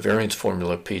from the variance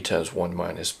formula P times 1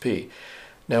 minus P.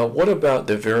 Now, what about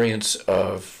the variance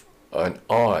of an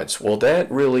odds? Well,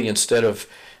 that really, instead of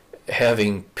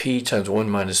having P times 1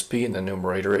 minus P in the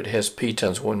numerator, it has P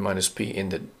times 1 minus P in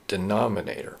the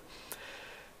denominator.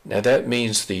 Now, that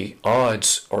means the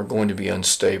odds are going to be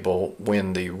unstable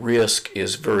when the risk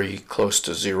is very close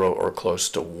to 0 or close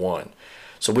to 1.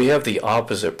 So we have the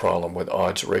opposite problem with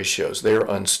odds ratios. They're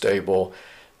unstable.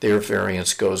 Their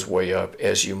variance goes way up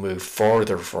as you move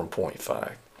farther from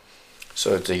 0.5.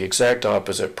 So it's the exact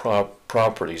opposite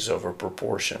properties of a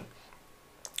proportion.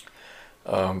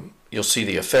 You'll see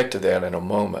the effect of that in a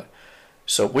moment.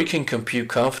 So we can compute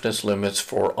confidence limits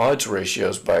for odds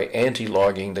ratios by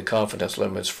anti-logging the confidence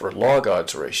limits for log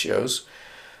odds ratios.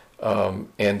 And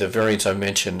the variance I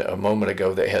mentioned a moment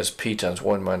ago that has P times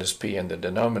 1 minus P in the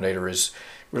denominator is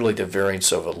really the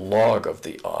variance of a log of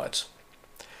the odds.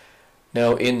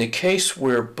 Now, in the case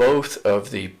where both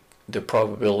of the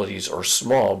probabilities are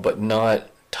small but not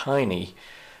tiny,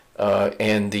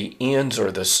 and the n's are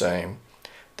the same,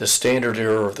 the standard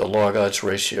error of the log odds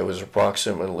ratio is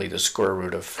approximately the square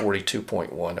root of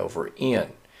 42.1 over n.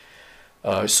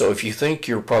 So if you think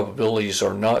your probabilities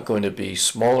are not going to be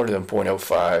smaller than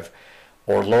 0.05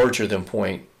 or larger than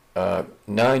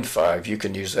 0.95, you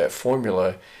can use that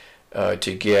formula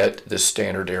to get the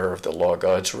standard error of the log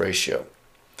odds ratio.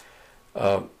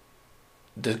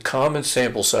 The common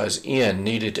sample size n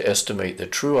needed to estimate the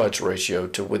true odds ratio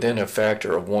to within a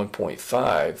factor of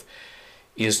 1.5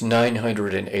 is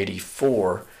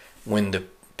 984 when the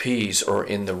p's are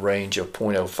in the range of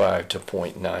 0.05 to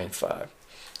 0.95.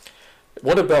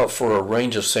 What about for a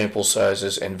range of sample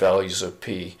sizes and values of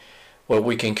p? Well,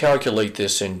 we can calculate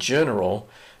this in general,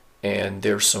 and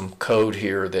there's some code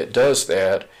here that does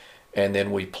that, and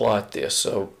then we plot this.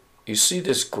 So you see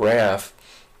this graph.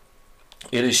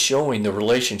 It is showing the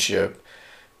relationship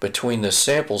between the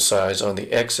sample size on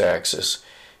the x-axis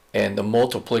and the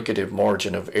multiplicative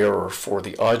margin of error for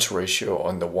the odds ratio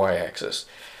on the y-axis.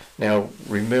 Now,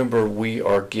 remember, we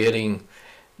are getting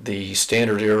the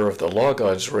standard error of the log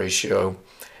odds ratio,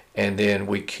 and then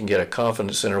we can get a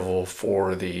confidence interval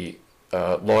for the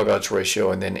log odds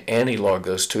ratio and then anti-log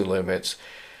those two limits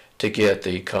to get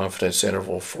the confidence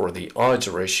interval for the odds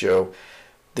ratio.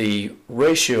 The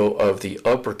ratio of the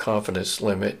upper confidence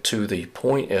limit to the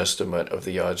point estimate of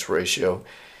the odds ratio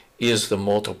is the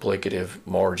multiplicative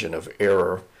margin of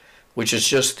error, which is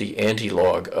just the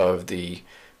anti-log of the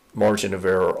margin of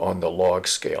error on the log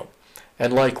scale.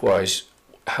 And likewise,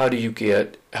 how do you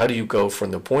go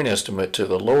from the point estimate to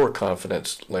the lower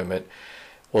confidence limit?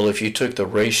 Well, if you took the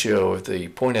ratio of the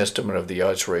point estimate of the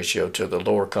odds ratio to the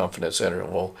lower confidence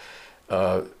interval,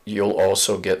 you'll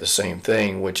also get the same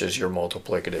thing, which is your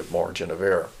multiplicative margin of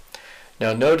error.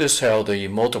 Now notice how the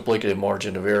multiplicative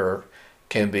margin of error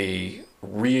can be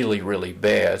really, really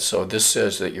bad. So this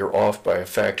says that you're off by a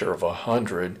factor of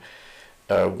 100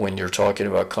 when you're talking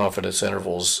about confidence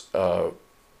intervals of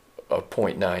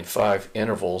 0.95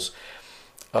 intervals.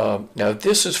 Now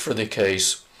this is for the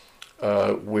case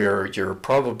where your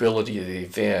probability of the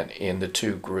event in the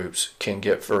two groups can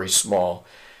get very small.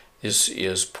 This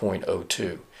is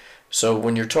 0.02. So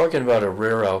when you're talking about a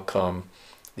rare outcome,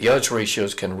 the odds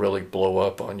ratios can really blow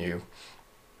up on you.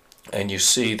 And you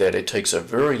see that it takes a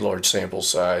very large sample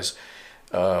size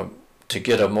to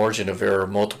get a margin of error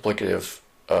multiplicative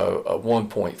of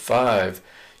 1.5.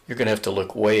 You're going to have to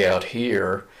look way out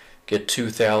here, get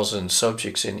 2,000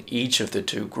 subjects in each of the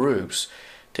two groups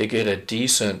to get a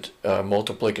decent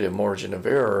multiplicative margin of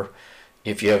error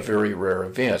if you have very rare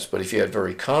events. But if you have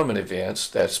very common events,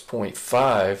 that's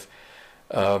 0.5.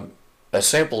 A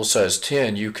sample size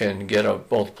 10, you can get a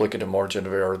multiplicative margin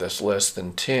of error that's less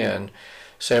than 10.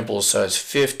 Sample size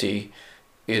 50,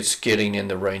 it's getting in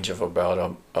the range of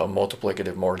about a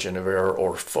multiplicative margin of error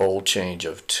or fold change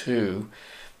of 2,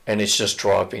 and it's just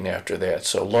dropping after that.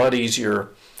 So a lot easier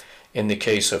in the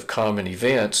case of common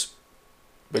events,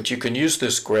 but you can use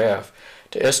this graph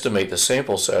to estimate the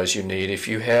sample size you need if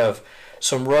you have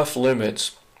some rough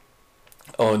limits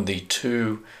on the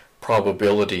two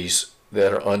probabilities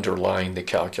that are underlying the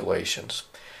calculations.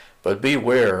 But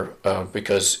beware,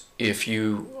 because if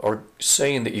you are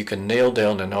saying that you can nail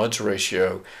down an odds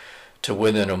ratio to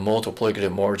within a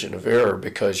multiplicative margin of error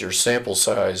because your sample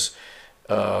size,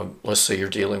 let's say you're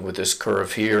dealing with this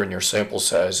curve here and your sample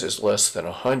size is less than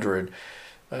 100,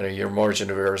 your margin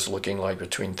of error is looking like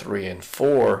between 3 and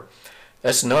 4,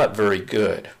 that's not very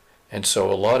good. And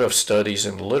so a lot of studies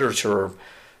in the literature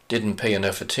didn't pay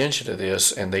enough attention to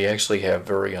this, and they actually have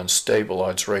very unstable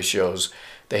odds ratios.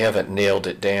 They haven't nailed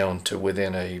it down to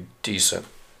within a decent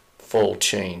fold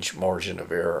change margin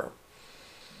of error.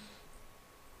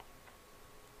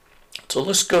 So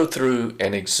let's go through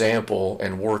an example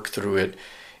and work through it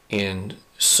in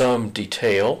some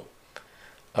detail.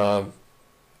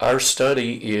 Our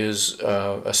study is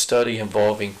a study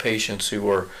involving patients who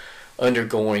are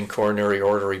undergoing coronary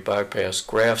artery bypass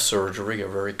graft surgery, a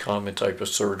very common type of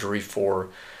surgery for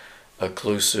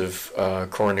occlusive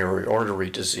coronary artery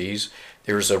disease.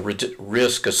 There's a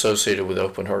risk associated with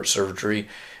open heart surgery,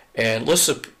 and let's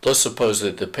suppose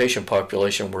that the patient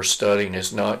population we're studying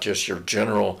is not just your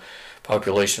general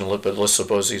population, but let's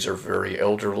suppose these are very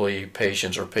elderly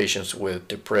patients or patients with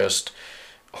depressed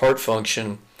heart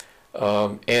function.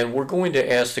 And we're going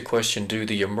to ask the question, do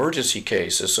the emergency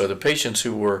cases, so the patients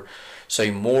who were,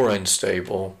 say, more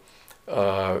unstable,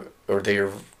 or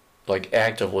they're like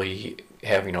actively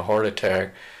having a heart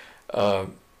attack,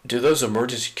 do those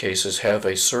emergency cases have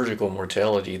a surgical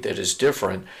mortality that is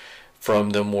different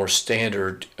from the more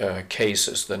standard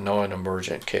cases, the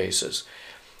non-emergent cases?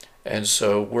 And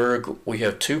so we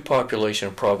have two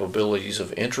population probabilities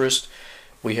of interest.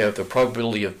 We have the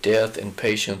probability of death in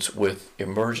patients with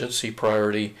emergency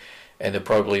priority and the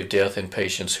probability of death in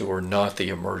patients who are not the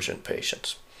emergent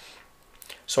patients.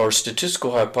 So our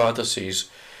statistical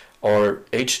hypotheses are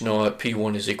H0,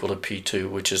 P1 is equal to P2,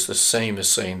 which is the same as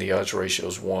saying the odds ratio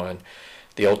is 1.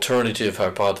 The alternative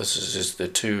hypothesis is the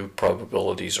two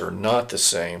probabilities are not the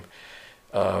same,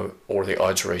 or the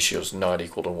odds ratio is not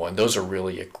equal to 1. Those are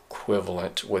really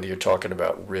equivalent whether you're talking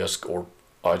about risk or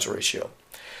odds ratio.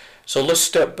 So let's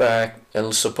step back and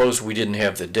let's suppose we didn't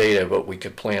have the data, but we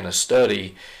could plan a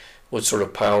study. What sort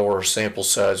of power or sample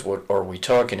size what are we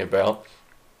talking about?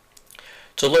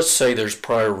 So let's say there's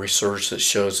prior research that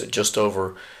shows that just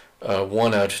over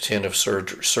 1 out of 10 of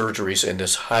surgeries in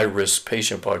this high-risk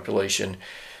patient population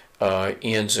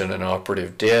ends in an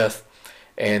operative death,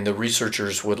 and the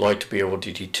researchers would like to be able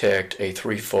to detect a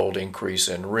 3-fold increase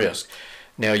in risk.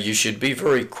 Now you should be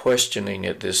very questioning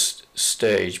at this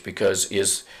stage, because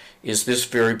is this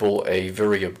variable a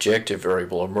very objective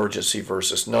variable, emergency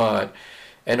versus not?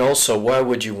 And also, why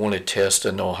would you want to test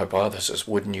a null hypothesis?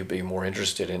 Wouldn't you be more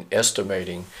interested in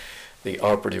estimating the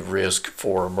operative risk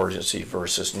for emergency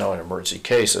versus non-emergency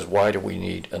cases? Why do we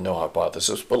need a null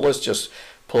hypothesis? But let's just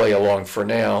play along for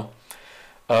now.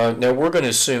 Now we're going to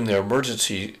assume that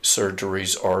emergency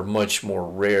surgeries are much more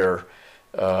rare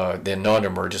than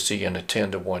non-emergency in a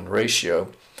 10-to-1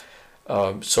 ratio.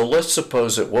 So let's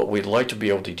suppose that what we'd like to be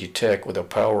able to detect with a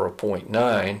power of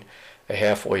 0.9, a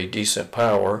halfway decent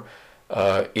power,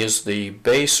 is the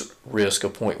base risk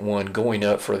of 0.1 going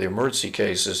up for the emergency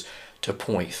cases to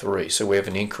 0.3. So we have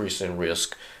an increase in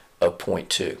risk of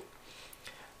 0.2.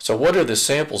 So what are the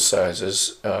sample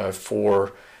sizes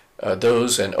for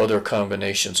those and other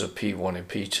combinations of P1 and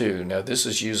P2. Now this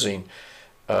is using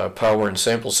power and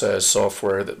sample size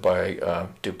software that by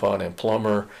DuPont and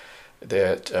Plummer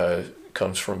that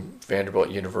comes from Vanderbilt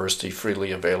University,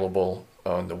 freely available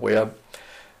on the web.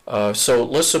 So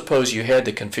let's suppose you had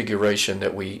the configuration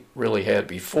that we really had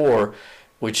before,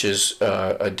 which is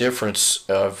a difference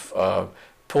of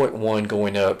 0.1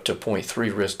 going up to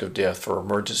 0.3 risk of death for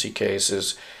emergency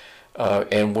cases.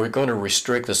 And we're going to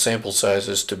restrict the sample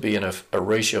sizes to be in a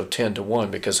ratio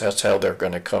 10-to-1 because that's how they're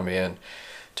going to come in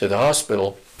to the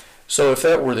hospital. So if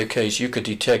that were the case, you could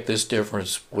detect this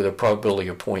difference with a probability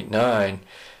of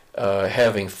 0.9,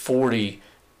 having 40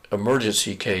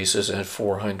 emergency cases and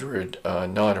 400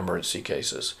 non-emergency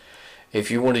cases. If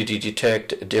you wanted to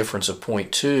detect a difference of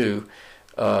 0.2,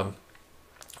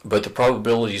 but the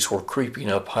probabilities were creeping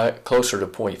up closer to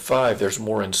 0.5, there's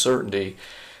more uncertainty,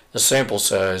 the sample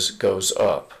size goes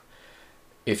up.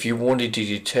 If you wanted to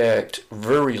detect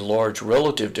very large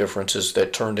relative differences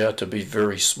that turned out to be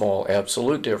very small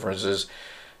absolute differences,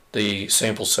 the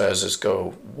sample sizes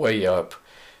go way up.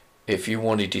 If you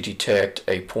wanted to detect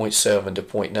a 0.7 to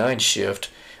 0.9 shift,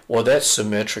 well, that's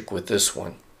symmetric with this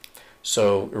one.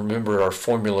 So remember, our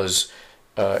formulas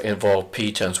involve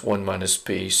p times 1 minus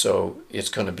p, so it's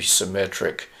going to be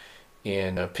symmetric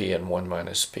in p and 1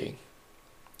 minus p.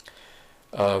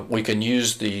 We can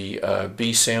use the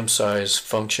B SAM size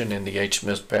function in the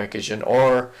HMIS package in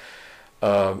R,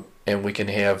 and we can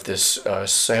have this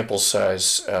sample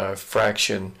size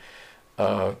fraction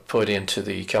put into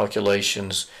the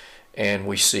calculations, and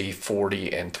we see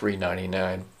 40 and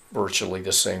 399, virtually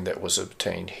the same that was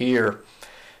obtained here.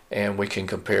 And we can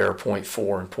compare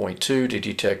 0.4 and 0.2 to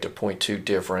detect a 0.2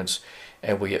 difference,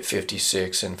 and we get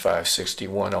 56 and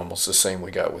 561, almost the same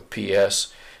we got with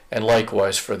PS, and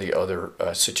likewise for the other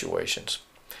situations.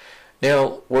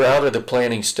 Now we're out of the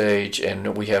planning stage,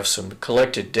 and we have some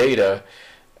collected data,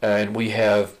 and we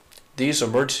have these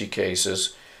emergency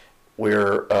cases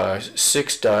where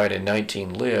 6 died and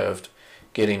 19 lived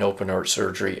getting open heart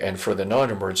surgery, and for the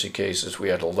non-emergency cases we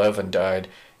had 11 died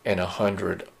and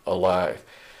 100 alive.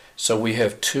 So we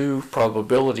have two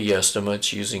probability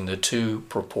estimates using the two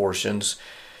proportions.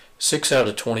 6 out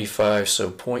of 25, so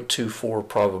 0.24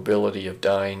 probability of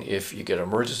dying if you get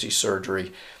emergency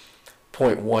surgery,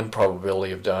 0.1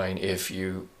 probability of dying if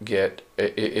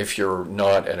you're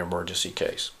not an emergency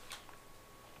case.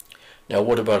 Now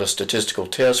what about a statistical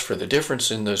test for the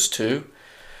difference in those two?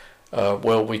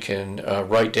 Well, we can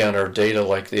write down our data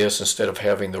like this instead of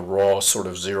having the raw sort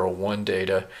of 0-1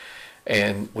 data,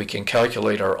 and we can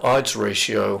calculate our odds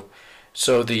ratio.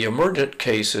 So the emergent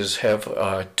cases have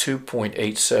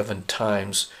 2.87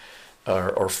 times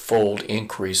or fold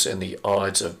increase in the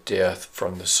odds of death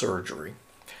from the surgery.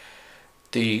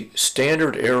 The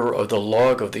standard error of the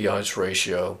log of the odds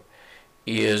ratio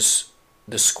is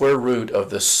the square root of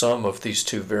the sum of these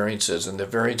two variances, and the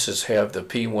variances have the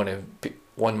P1 and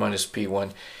 1 minus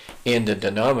P1 in the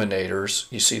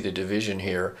denominators, you see the division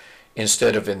here,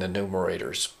 instead of in the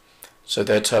numerators. So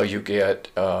that's how you get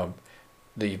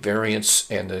the variance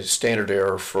and the standard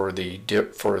error for the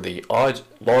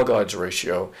log odds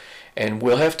ratio, and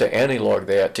we'll have to antilog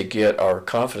that to get our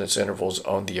confidence intervals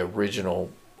on the original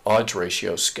odds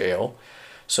ratio scale.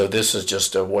 So this is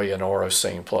just a way in R of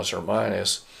saying plus or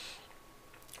minus,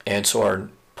 and so our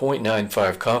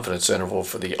 0.95 confidence interval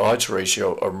for the odds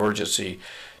ratio emergency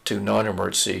to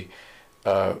non-emergency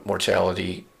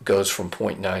mortality goes from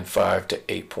 0.95 to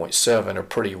 8.7, a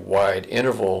pretty wide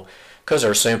interval because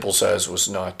our sample size was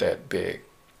not that big.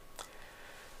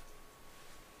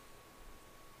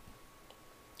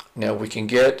 Now we can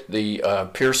get the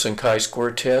Pearson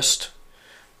chi-square test,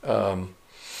 and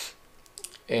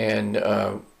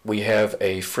we have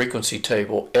a frequency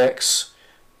table X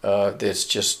that's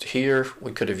just here.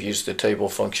 We could have used the table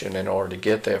function in order to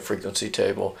get that frequency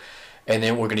table, and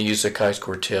then we're going to use the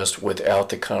chi-square test without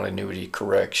the continuity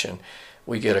correction.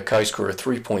 We get a chi-square of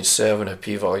 3.7, a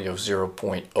p-value of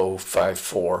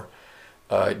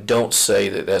 0.054. Don't say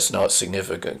that that's not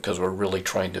significant, because we're really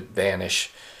trying to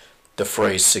banish the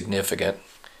phrase significant,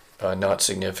 not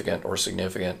significant, or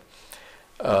significant.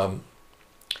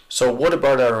 So what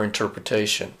about our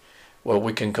interpretation? Well,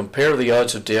 we can compare the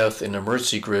odds of death in an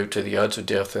emergency group to the odds of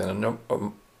death in a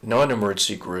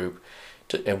non-emergency group,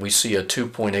 and we see a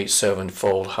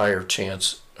 2.87-fold higher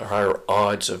chance, or higher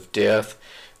odds of death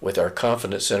with our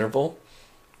confidence interval.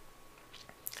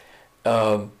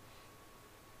 And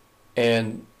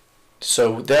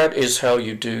so that is how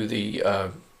you do the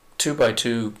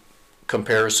 2x2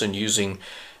 comparison using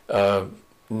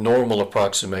normal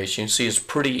approximation. You see, it's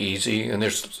pretty easy, and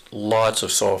there's lots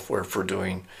of software for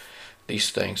doing these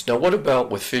things. Now, what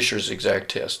about with Fisher's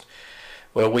exact test?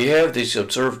 Well, we have these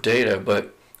observed data,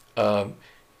 but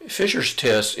Fisher's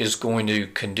test is going to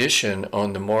condition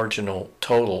on the marginal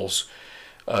totals.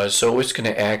 So it's going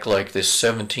to act like this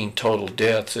 17 total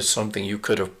deaths is something you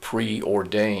could have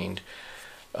preordained.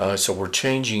 So we're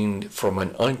changing from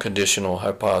an unconditional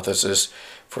hypothesis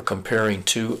for comparing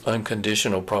two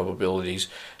unconditional probabilities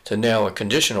to now a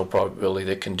conditional probability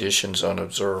that conditions on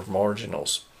observed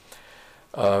marginals.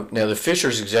 Now the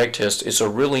Fisher's exact test is a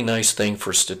really nice thing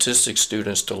for statistics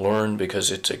students to learn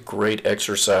because it's a great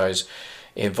exercise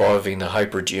involving the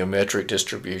hypergeometric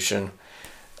distribution.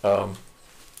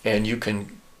 And you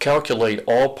can calculate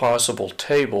all possible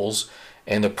tables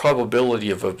and the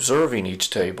probability of observing each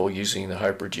table using the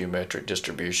hypergeometric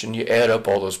distribution. You add up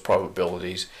all those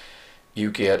probabilities,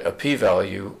 you get a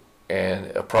p-value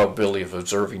and a probability of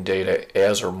observing data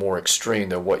as or more extreme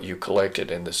than what you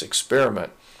collected in this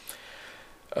experiment.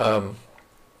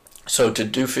 So to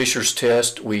do Fisher's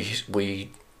test, we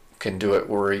can do it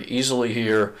very easily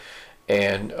here,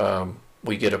 and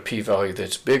we get a p-value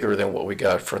that's bigger than what we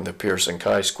got from the Pearson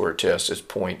chi-square test. It's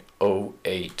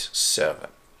 0.087.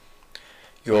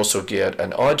 You also get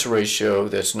an odds ratio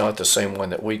that's not the same one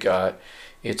that we got.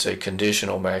 It's a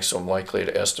conditional maximum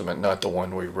likelihood estimate, not the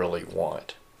one we really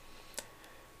want.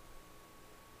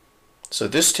 So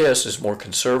this test is more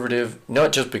conservative,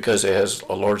 not just because it has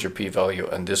a larger p-value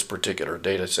in this particular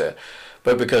data set,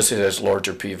 but because it has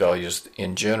larger p-values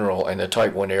in general, and the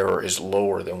type 1 error is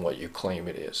lower than what you claim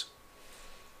it is.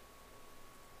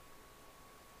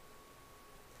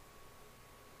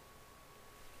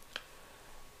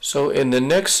 So in the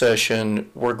next session,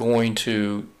 we're going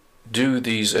to do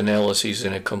these analyses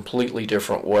in a completely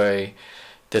different way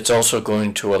that's also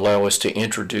going to allow us to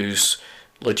introduce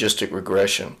logistic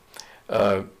regression.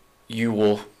 You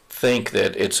will think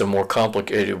that it's a more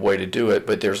complicated way to do it,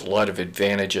 but there's a lot of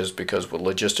advantages because with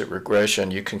logistic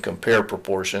regression you can compare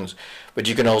proportions, but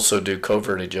you can also do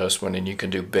covariate adjustment, and you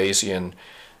can do Bayesian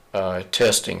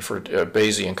testing for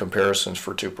Bayesian comparisons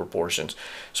for two proportions.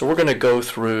 So we're going to go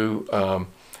through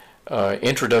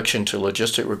introduction to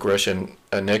logistic regression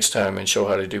next time and show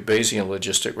how to do Bayesian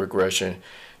logistic regression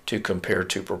to compare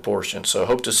two proportions. So I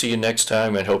hope to see you next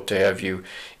time, and hope to have you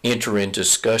enter in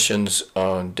discussions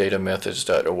on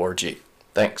datamethods.org.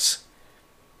 Thanks.